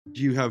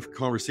Do you have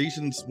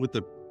conversations with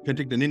the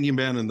Penticton Indian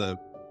Band and the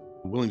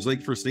Williams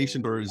Lake First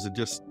Nation, or is it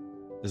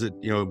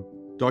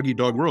dog eat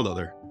dog world out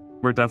there?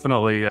 We're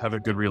definitely have a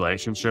good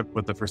relationship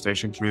with the First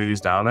Nation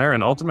communities down there,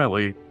 and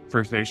ultimately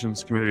First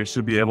Nations communities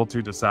should be able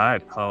to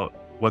decide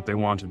what they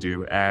want to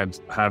do and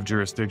have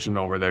jurisdiction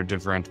over their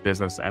different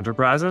business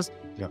enterprises.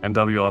 Yeah. And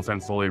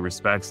WLFN fully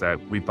respects that.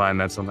 We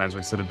find that sometimes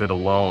we sit a bit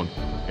alone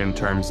in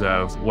terms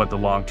of what the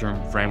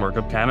long-term framework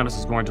of cannabis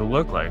is going to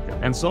look like.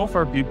 And so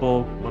far,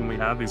 people, when we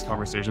have these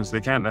conversations,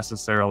 they can't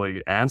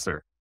necessarily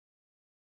answer